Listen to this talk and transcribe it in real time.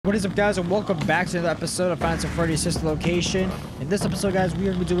What is up, guys, and welcome back to another episode of Finding Freddy's sister location. In this episode, guys, we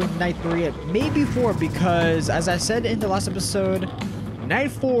are going to be doing night 3 and maybe 4 because, as I said in the last episode,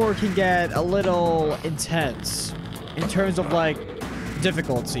 night 4 can get a little intense in terms of, like,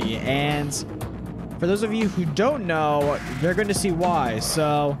 difficulty. And for those of you who don't know, they're going to see why.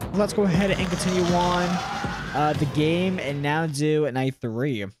 So let's go ahead and continue on the game and now do night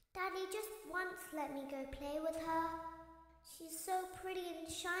 3. Daddy just once let me go play with her. She's so pretty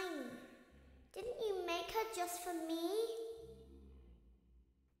and shiny. Didn't you make her just for me?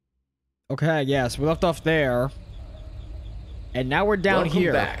 Okay, yes, we left off there. And now we're down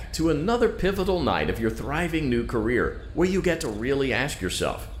here. Welcome back to another pivotal night of your thriving new career, where you get to really ask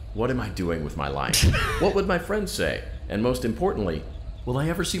yourself, what am I doing with my life? What would my friends say? And most importantly, will I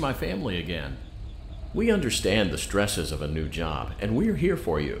ever see my family again? We understand the stresses of a new job, and we're here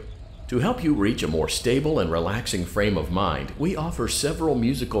for you. To help you reach a more stable and relaxing frame of mind, we offer several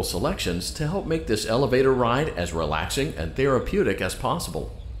musical selections to help make this elevator ride as relaxing and therapeutic as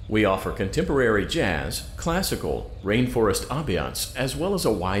possible. We offer contemporary jazz, classical, rainforest ambiance, as well as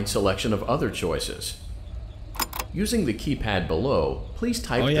a wide selection of other choices. Using the keypad below, please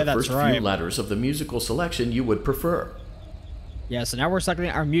type the first few letters of the musical selection you would prefer. Yeah, so now we're selecting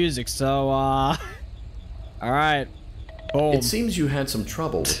our music, so, all right. Boom. It seems you had some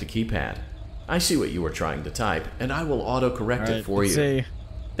trouble with the keypad. I see what you were trying to type, and I will auto-correct it for you. See.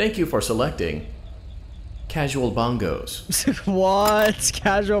 Thank you for selecting Casual Bongos. What?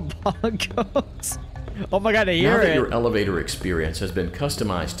 Casual Bongos? Oh my god, I hear it. Now that your elevator experience has been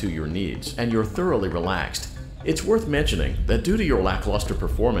customized to your needs, and you're thoroughly relaxed, it's worth mentioning that due to your lackluster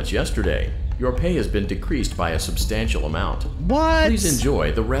performance yesterday, your pay has been decreased by a substantial amount. What? Please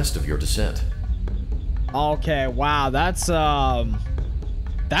enjoy the rest of your descent. Okay, wow, that's some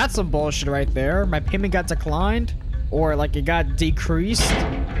bullshit right there. My payment got declined, or like it got decreased.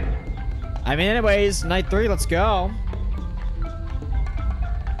 I mean, anyways, night 3, let's go.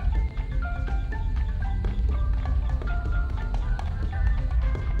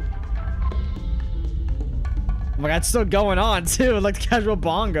 Oh my god, it's still going on too, like the casual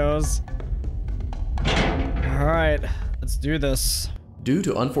bongos. All right, let's do this. Due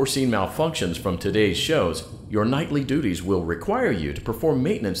to unforeseen malfunctions from today's shows, your nightly duties will require you to perform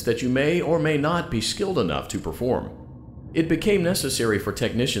maintenance that you may or may not be skilled enough to perform. It became necessary for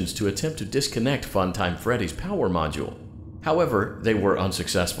technicians to attempt to disconnect Funtime Freddy's power module. However, they were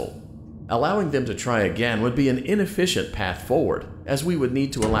unsuccessful. Allowing them to try again would be an inefficient path forward, as we would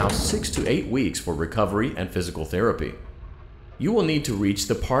need to allow 6 to 8 weeks for recovery and physical therapy. You will need to reach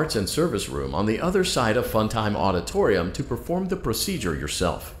the parts and service room on the other side of Funtime Auditorium to perform the procedure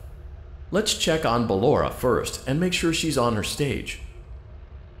yourself. Let's check on Ballora first and make sure she's on her stage.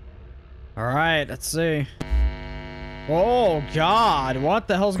 Alright, let's see. Oh god, what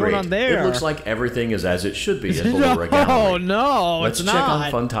the hell's going on there? It looks like everything is as it should be at Ballora Gallery. Oh no, Let's check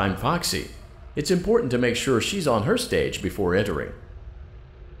on Funtime Foxy. It's important to make sure she's on her stage before entering.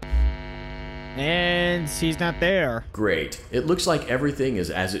 And he's not there. Great. It looks like everything is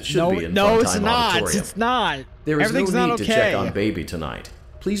as it should be in no, Funtime it's not. Auditorium. It's not. There is Everything's no need not to okay. check on Baby tonight.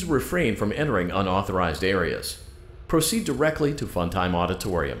 Please refrain from entering unauthorized areas. Proceed directly to Funtime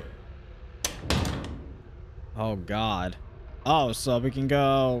Auditorium. Oh god. Oh, so we can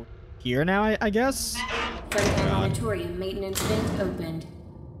go here now, I guess? Funtime Auditorium maintenance vent opened.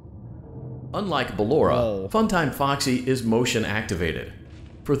 Unlike Ballora, Funtime Foxy is motion activated.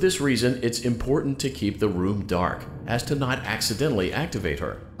 For this reason, it's important to keep the room dark, as to not accidentally activate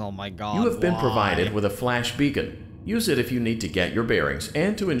her. Oh my god, You have been provided with a flash beacon. Use it if you need to get your bearings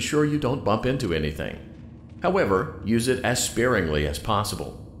and to ensure you don't bump into anything. However, use it as sparingly as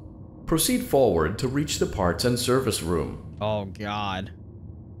possible. Proceed forward to reach the parts and service room. Oh god.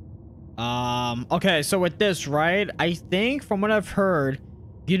 Okay, so with this, right? I think from what I've heard,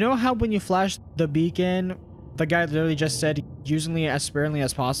 you know how when you flash the beacon, the guy literally just said using it as sparingly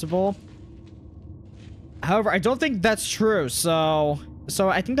as possible. However, I don't think that's true. So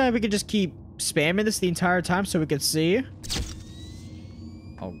I think that we could just keep spamming this the entire time so we could see.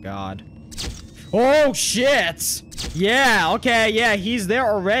 Oh god. Oh shit! Yeah, okay, yeah, he's there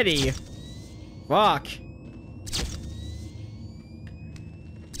already. Fuck.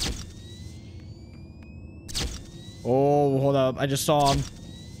 Oh, hold up. I just saw him.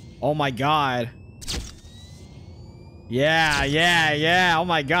 Oh my god. Yeah. Oh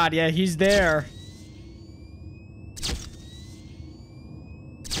my god, yeah, he's there.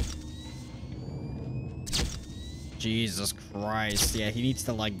 Jesus Christ. Yeah, he needs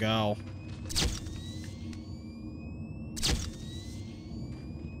to let go.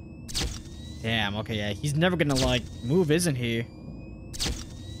 Damn, okay, yeah. He's never gonna, like, move, isn't he?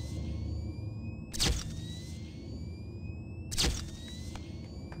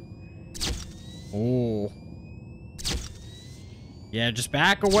 Yeah, just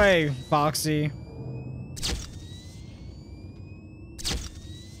back away, Foxy.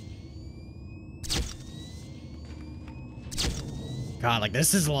 God, like,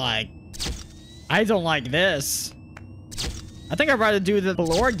 this is like... I don't like this. I think I'd rather do the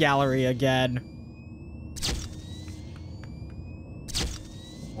lore gallery again.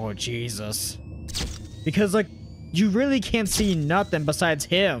 Oh, Jesus. Because, like, you really can't see nothing besides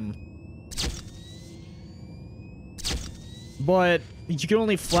him. But you can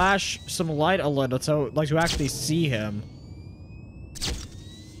only flash some light a little to, like, to actually see him.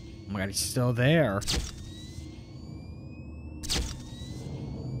 Oh my God, he's still there.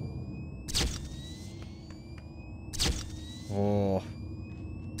 Oh.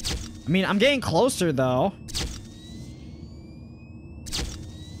 I mean, I'm getting closer, though.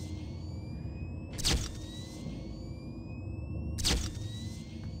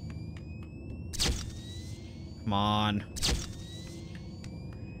 Come on.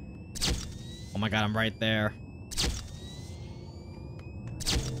 Oh my God, I'm right there.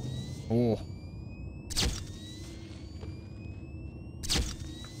 Oh.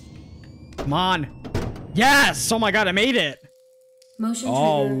 Come on. Yes! Oh my God, I made it! Motion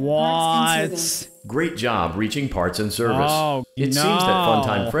Oh, trigger. what? Parts and service. Great job reaching parts and service. Oh, it no. seems that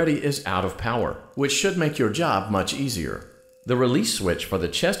Funtime Freddy is out of power, which should make your job much easier. The release switch for the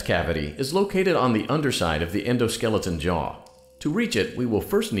chest cavity is located on the underside of the endoskeleton jaw. To reach it, we will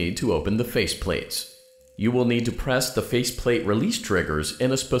first need to open the face plates. You will need to press the faceplate release triggers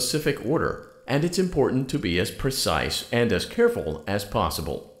in a specific order, and it's important to be as precise and as careful as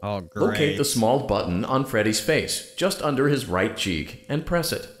possible. Oh, great. Locate the small button on Freddy's face, just under his right cheek, and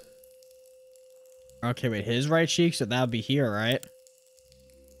press it. Okay, wait, his right cheek, so that would be here, right?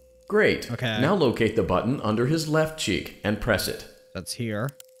 Great. Okay. Now locate the button under his left cheek and press it. That's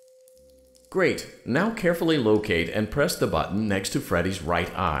here. Great. Now carefully locate and press the button next to Freddy's right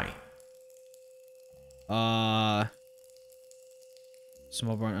eye.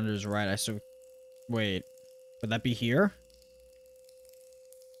 Small button under his right eye, so... Wait. Would that be here?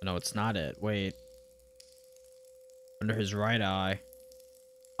 No, it's not it. Wait. Under his right eye.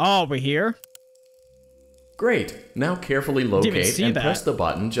 Oh, we're here? Great. Now carefully even locate see and that. press the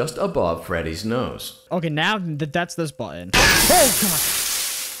button just above Freddy's nose. Okay, now that's this button. Oh, God!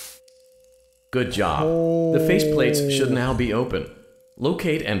 Good job. The faceplates should now be open.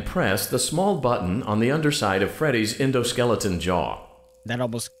 Locate and press the small button on the underside of Freddy's endoskeleton jaw. That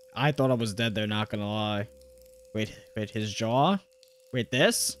almost... I thought I was dead there, not gonna lie. Wait, his jaw? Wait,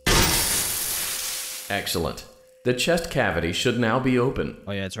 this? Excellent. The chest cavity should now be open.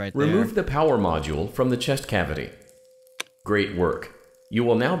 Oh yeah, it's right there. Remove the power module from the chest cavity. Great work. You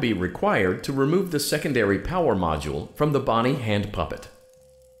will now be required to remove the secondary power module from the Bonnie hand puppet.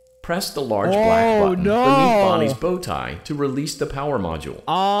 Press the large black button no. beneath Bonnie's bow tie to release the power module.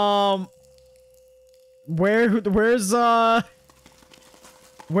 Where's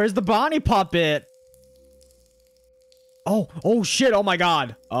the Bonnie puppet? Oh shit, oh my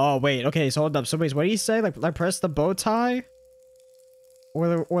God. Oh wait, okay, so hold up. So wait, what did he say? Like press the bow tie?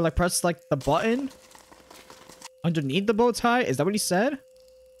 Or like press like the button? Underneath the bow tie? Is that what he said?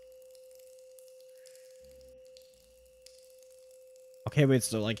 Okay, wait,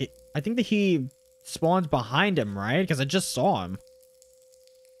 so like I think that he spawns behind him, right? Because I just saw him.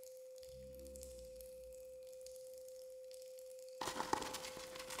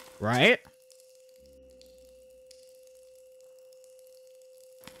 Right?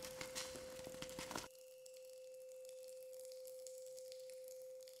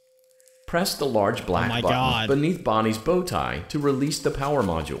 Press the large black button God. beneath Bonnie's bow tie to release the power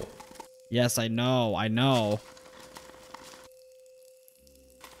module. Yes, I know, I know.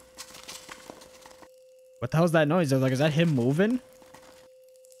 What the hell is that noise? I was like, is that him moving?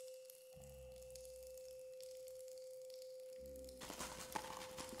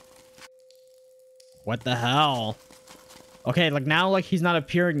 What the hell? Okay, like now, like he's not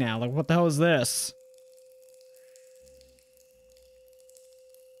appearing now. Like, what the hell is this?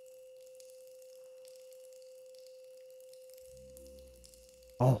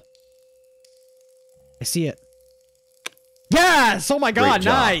 Oh. I see it. Yes! Oh my God, Great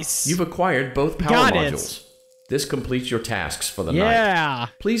job. nice! You've acquired both power Got it. modules. This completes your tasks for the night. Yeah!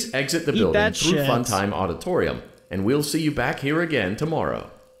 Please exit the Eat building that through shit. Funtime Auditorium, and we'll see you back here again tomorrow.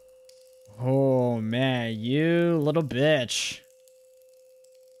 Oh man, you little bitch.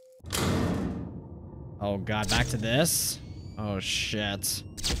 Oh God, back to this? Oh shit.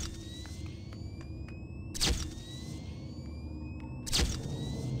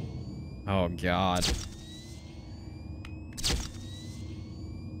 Oh God.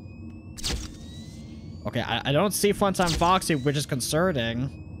 Okay, I don't see Funtime Foxy, which is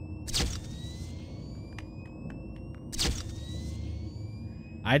concerning.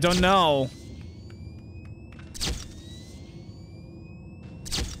 I don't know.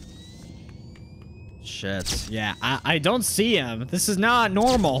 Shit. Yeah, I don't see him. This is not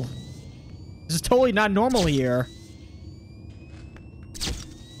normal. This is totally not normal here.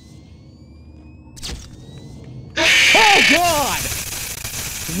 Oh, God!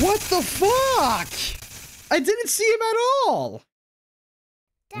 What the fuck? I didn't see him at all.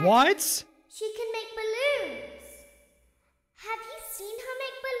 Daddy, What? She can make balloons. Have you seen her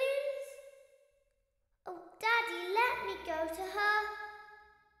make balloons? Oh, Daddy, let me go to her.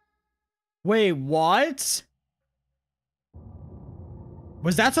 Wait, what?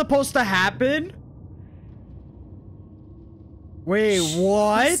 Was that supposed to happen? Wait, Be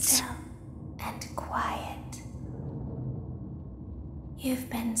what? still and quiet. You've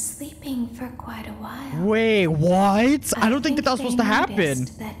been sleeping for quite a while. Wait, what? I don't think that was supposed to they happen.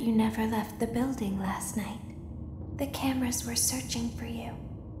 noticed that you never left the building last night. The cameras were searching for you,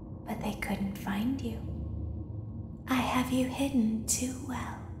 but they couldn't find you. I have you hidden too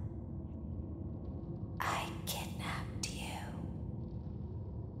well. I kidnapped you.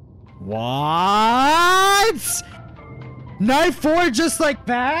 What? Night 4 just like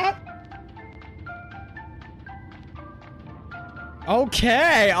that?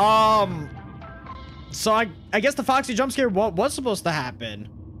 Okay, so I guess the Foxy jump scare, what was supposed to happen?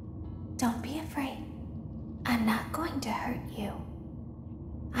 Don't be afraid. I'm not going to hurt you.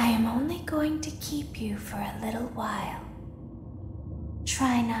 I am only going to keep you for a little while.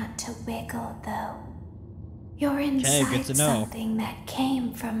 Try not to wiggle, though. You're inside good to know. something that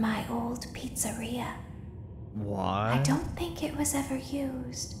came from my old pizzeria. What? I don't think it was ever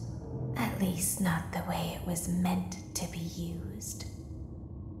used. At least not the way it was meant to be used.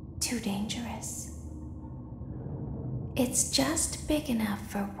 Too dangerous. It's just big enough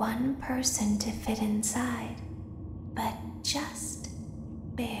for one person to fit inside, but just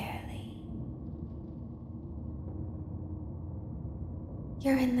barely.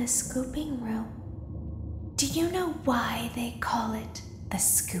 You're in the scooping room. Do you know why they call it the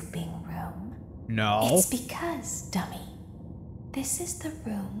scooping room? No. It's because, dummy, this is the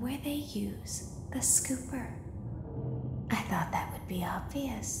room where they use the scooper. I thought that would be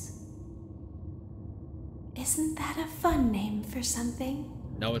obvious. Isn't that a fun name for something?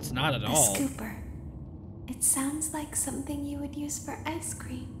 No, it's not at A all. scooper. It sounds like something you would use for ice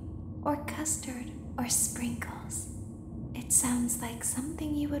cream, or custard, or sprinkles. It sounds like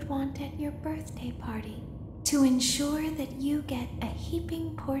something you would want at your birthday party to ensure that you get a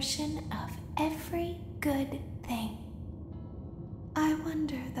heaping portion of every good thing. I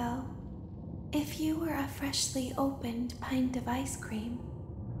wonder, though, if you were a freshly opened pint of ice cream,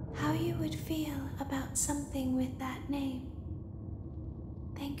 how you would feel about something with that name.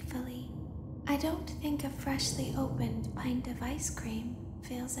 Thankfully, I don't think a freshly opened pint of ice cream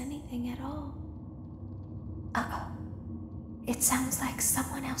feels anything at all. Uh-oh. It sounds like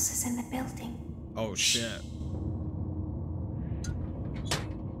someone else is in the building. Oh, shit.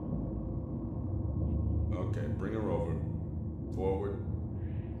 Okay, bring her over. Forward.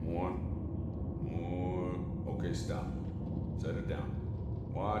 More. Okay, stop. Set her down.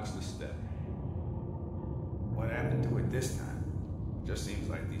 Watch the step. What happened to it this time? Just seems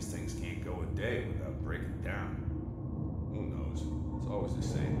like these things can't go a day without breaking down. Who knows? It's always the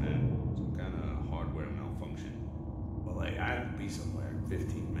same, man. Some kind of hardware malfunction. Well, hey, I have to be somewhere in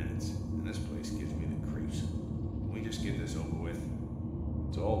 15 minutes, and this place gives me the creeps. Can we just get this over with?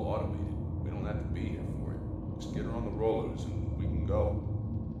 It's all automated. We don't have to be here for it. Just get her on the rollers and we can go.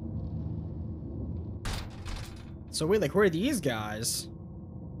 So wait, like, who are these guys?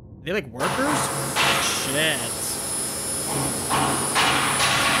 Are they like workers? Shit.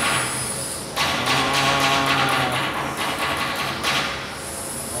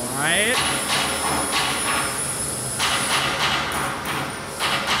 Alright.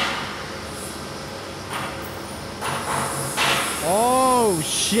 Oh,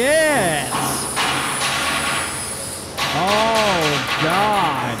 shit. Oh,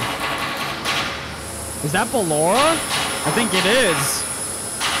 God. Is that Ballora? I think it is.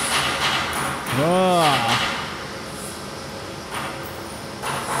 Ugh.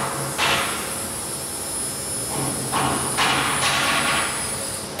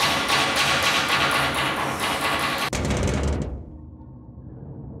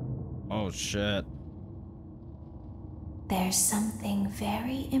 Oh, shit. There's something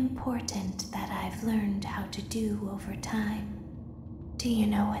very important that I've learned how to do over time. Do you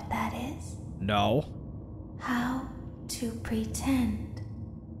know what that is? No. How to pretend.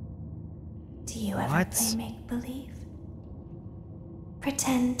 Do you ever What? play make-believe?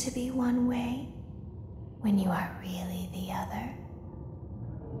 Pretend to be one way when you are really the other?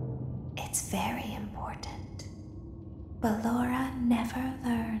 It's very important. But Laura never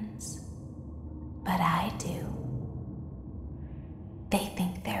learns. But I do. They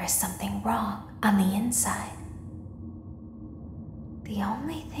think there is something wrong on the inside. The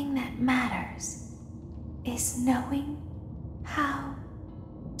only thing that matters is knowing how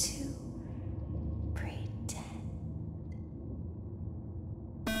to pretend.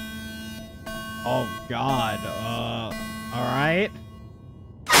 Oh god, alright.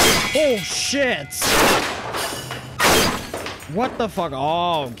 Oh shit! What the fuck?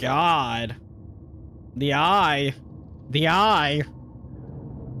 Oh god. The eye. The eye.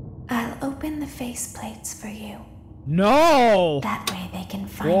 I'll open the faceplates for you. No! That way they can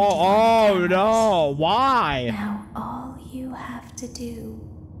find Whoa, you on the oh cameras. no, why? Now all you have to do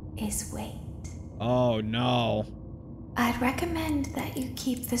is wait. Oh no. I'd recommend that you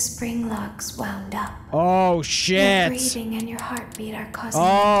keep the spring locks wound up. Oh Your shit. breathing and your heartbeat are causing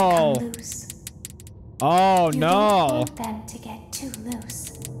Oh. them to come loose. Oh You no. don't want them to get too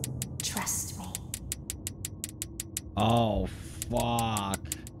loose. Trust me. Oh fuck.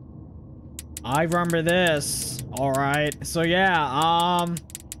 I remember this. Alright. So yeah,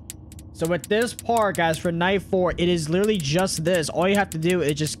 so with this part, guys, for night 4, it is literally just this. All you have to do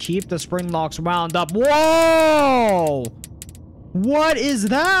is just keep the spring locks wound up. Whoa! What is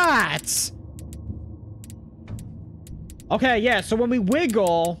that? Okay, yeah, so when we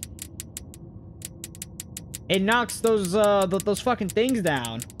wiggle, it knocks those fucking things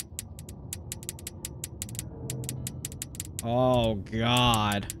down. Oh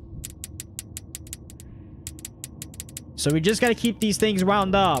god. So we just gotta keep these things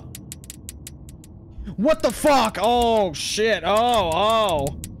wound up. What the fuck? Oh shit. Oh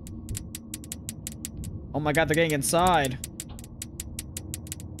my god, they're getting inside.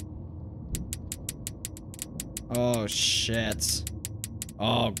 Oh shit.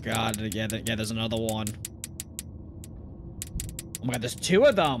 Oh god, yeah, there's another one. Oh my god, there's 2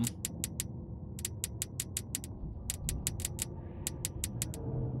 of them.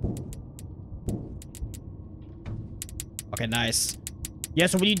 Okay, nice. Yeah,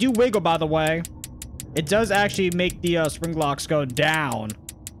 so when you do wiggle, by the way, it does actually make the spring locks go down,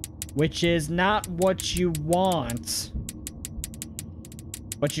 which is not what you want.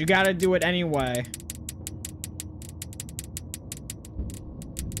 But you gotta do it anyway.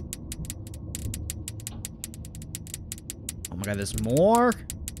 Oh my god, there's more?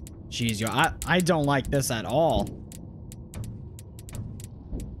 Jeez, yo, I don't like this at all.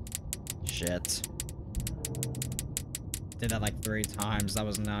 Shit. Did that like 3 times. That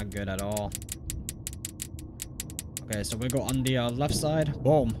was not good at all. Okay, so wiggle on the left side.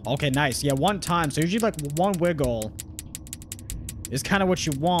 Boom. Okay, nice. Yeah, 1 time. So usually like 1 wiggle is kind of what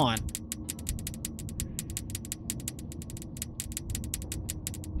you want.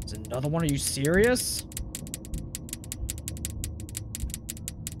 Is another one? Are you serious?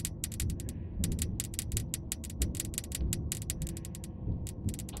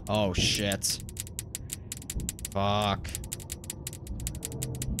 Oh shit. Fuck.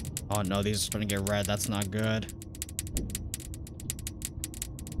 Oh no, these are gonna get red. That's not good.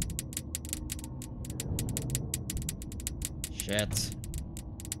 Shit.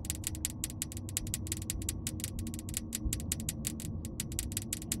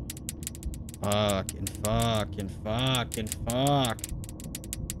 Fucking fuck.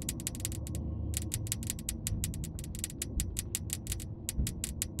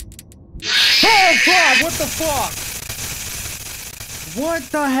 Oh fuck! What the fuck? What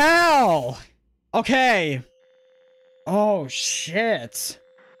the hell? Okay. Oh shit.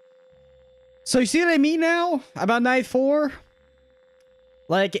 So you see what I mean now about night 4?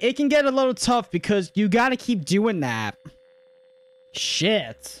 Like, it can get a little tough because you gotta keep doing that.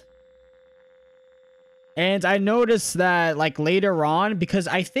 Shit. And I noticed that, like, later on, because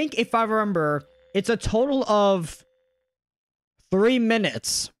I think if I remember, it's a total of 3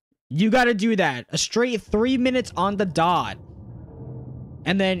 minutes. You gotta do that. A straight 3 minutes on the dot.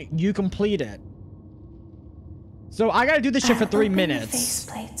 And then you complete it. So I gotta do this shit for 3 minutes. The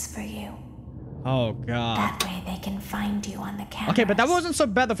faceplates for you. Oh god. That way they can find you on the camera. Okay, but that wasn't so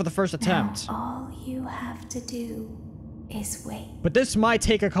bad for the first attempt. Now, all you have to do is wait. But this might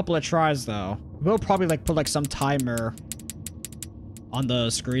take a couple of tries though. We'll probably like put like some timer on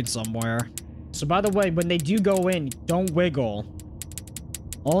the screen somewhere. So by the way, when they do go in, don't wiggle.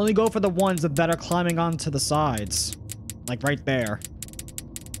 Only go for the ones that are climbing onto the sides. Like right there.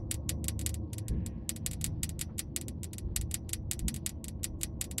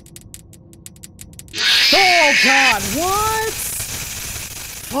 Oh god, what?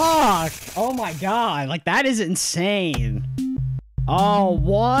 Fuck. Oh my god, like that is insane. Oh,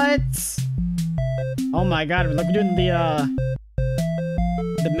 what? Oh my god, like we're doing the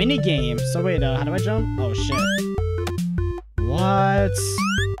mini game. So wait, how do I jump? Oh shit. What?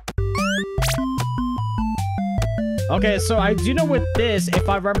 Okay, so I do know with this, if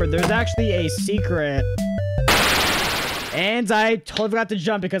I remember, there's actually a secret. And I totally forgot to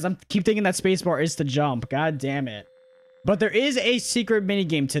jump because I keep thinking that spacebar is to jump. God damn it. But there is a secret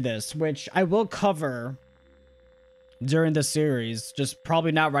minigame to this, which I will cover during the series. Just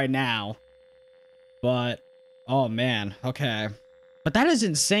probably not right now. But, oh man, okay. But that is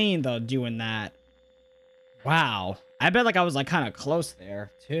insane though, doing that. Wow. I bet like I was like kind of close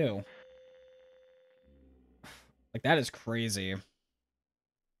there too. Like that is crazy.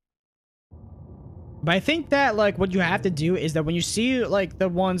 But I think that like what you have to do is that when you see like the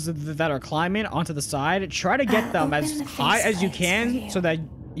ones that are climbing onto the side, try to get them as high as you can so that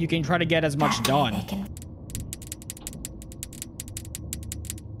you can try to get as much done.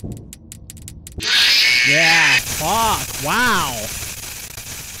 Yeah, fuck, wow.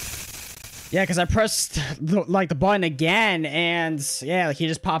 Yeah, because I pressed the button again and yeah, like he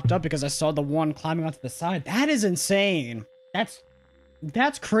just popped up because I saw the one climbing onto the side. That is insane.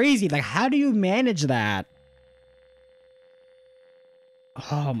 That's crazy. Like, how do you manage that?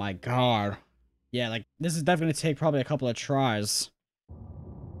 Oh my god. Yeah, like this is definitely gonna take probably a couple of tries.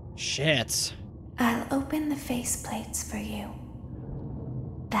 Shit. I'll open the faceplates for you.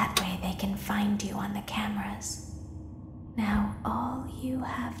 That way they can find you on the cameras. Now all you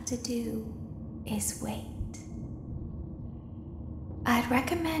have to do is wait. I'd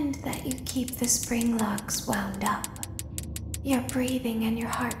recommend that you keep the spring locks wound up. Your breathing and your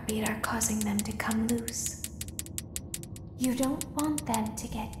heartbeat are causing them to come loose. You don't want them to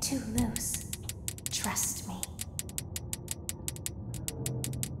get too loose. Trust me.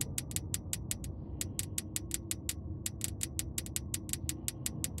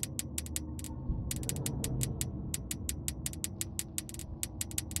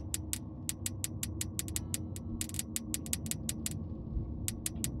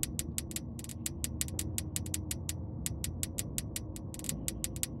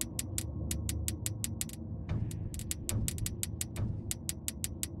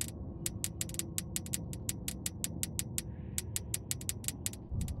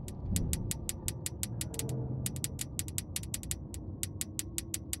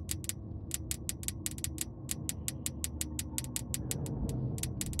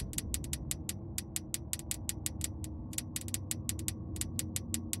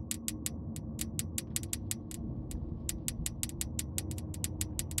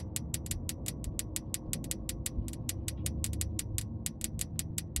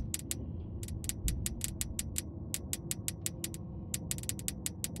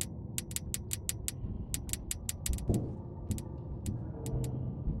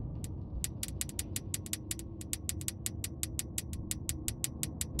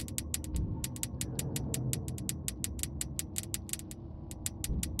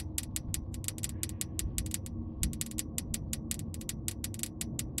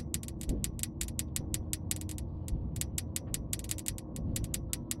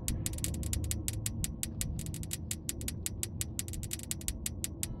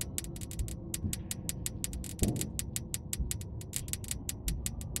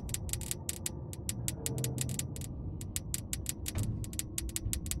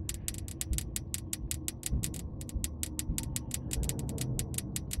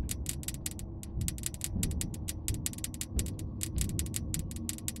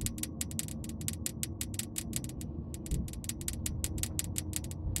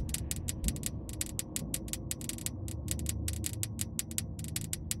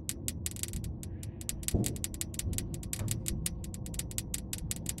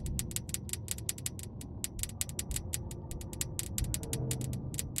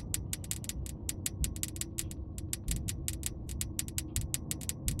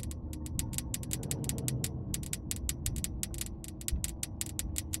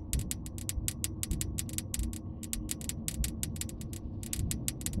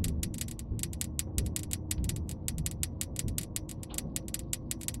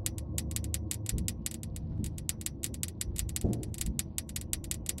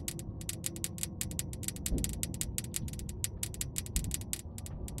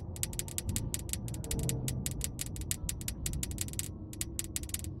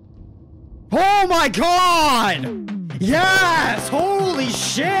 Oh my god! Yes! Holy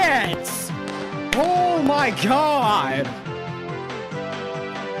shit! Oh my god!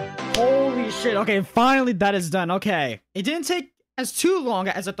 Holy shit. Okay, finally that is done. Okay. It didn't take as too long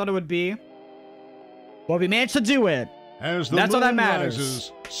as I thought it would be. But we managed to do it. As the That's all that moon matters.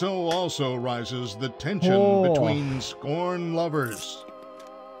 rises, so also rises the tension between scorn lovers.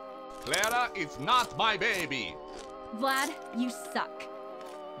 Clara, it's not my baby. Vlad, you suck.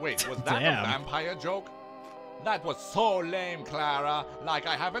 Wait, was that Damn. a vampire joke? That was so lame, Clara. Like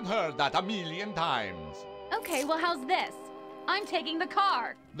I haven't heard that a million times. Okay, well, how's this? I'm taking the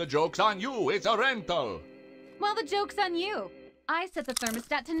car. The joke's on you. It's a rental. Well, the joke's on you. I set the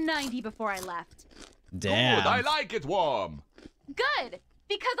thermostat to 90 before I left. Damn. Good, I like it warm. Good,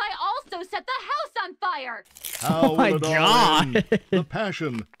 because I also set the house on fire. How my will it all God. end? The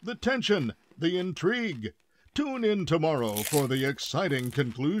passion, the tension, the intrigue. Tune in tomorrow for the exciting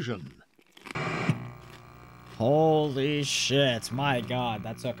conclusion. Holy shit. My God.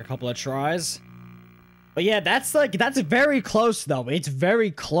 That took a couple of tries. But yeah, that's very close though. It's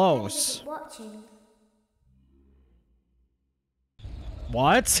very close. Watching.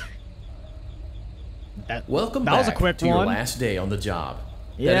 What? Welcome that back was a quick to your one. last day on the job.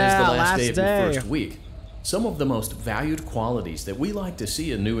 Yeah, that is the last last day of day. your first week. Some of the most valued qualities that we like to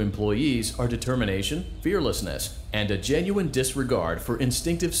see in new employees are determination, fearlessness, and a genuine disregard for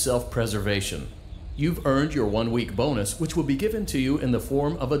instinctive self-preservation. You've earned your 1-week bonus, which will be given to you in the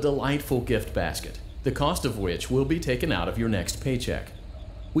form of a delightful gift basket, the cost of which will be taken out of your next paycheck.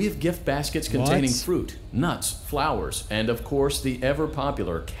 We have gift baskets containing fruit, nuts, flowers, and of course the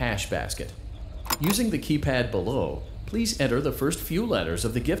ever-popular cash basket. Using the keypad below, please enter the first few letters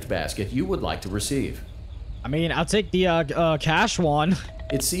of the gift basket you would like to receive. I mean, I'll take the cash one.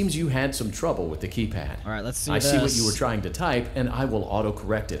 It seems you had some trouble with the keypad. All right, let's see I this. see what you were trying to type, and I will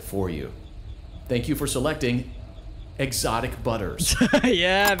auto-correct it for you. Thank you for selecting Exotic Butters.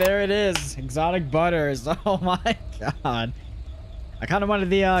 Yeah, there it is. Exotic butters. Oh my God. I kind of wanted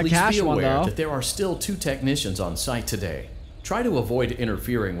the Please cash be one aware though. that there are still 2 technicians on site today. Try to avoid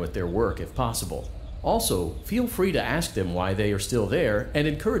interfering with their work if possible. Also, feel free to ask them why they are still there and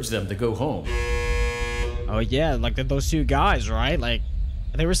encourage them to go home. Oh yeah, like those 2 guys, right? Like,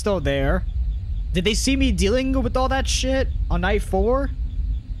 they were still there. Did they see me dealing with all that shit on night 4?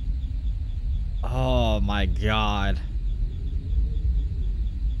 Oh my God.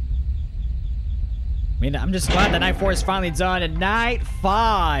 I mean, I'm just glad that night 4 is finally done. And night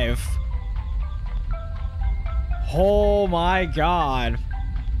 5. Oh my God.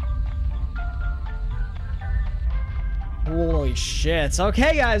 Holy shit.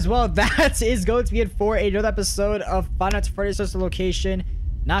 Okay, guys. Well, that is going to be it for another episode of Five Nights at Freddy's Sister Location.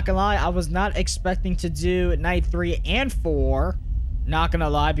 Not gonna lie, I was not expecting to do night 3 and 4. Not gonna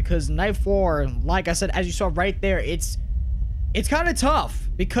lie, because night 4, like I said, as you saw right there, it's kind of tough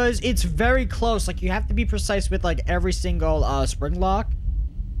because it's very close. Like, you have to be precise with like every single spring lock.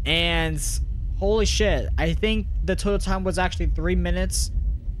 And holy shit, I think the total time was actually 3 minutes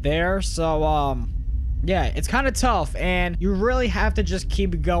there. So yeah, it's kind of tough, and you really have to just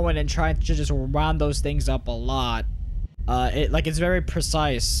keep going and try to just round those things up a lot. It's very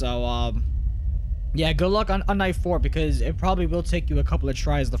precise. So yeah, good luck on night 4, because it probably will take you a couple of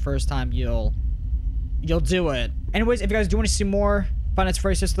tries the first time you'll do it. Anyways, if you guys do want to see more Five Nights at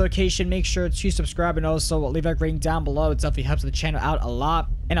Freddy's Sister Location, make sure to subscribe and also leave a rating down below. It definitely helps the channel out a lot.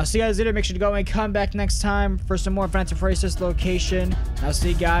 And I'll see you guys later. Make sure to go and come back next time for some more Five Nights at Freddy's Sister Location. And I'll see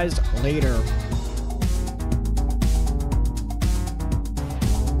you guys later.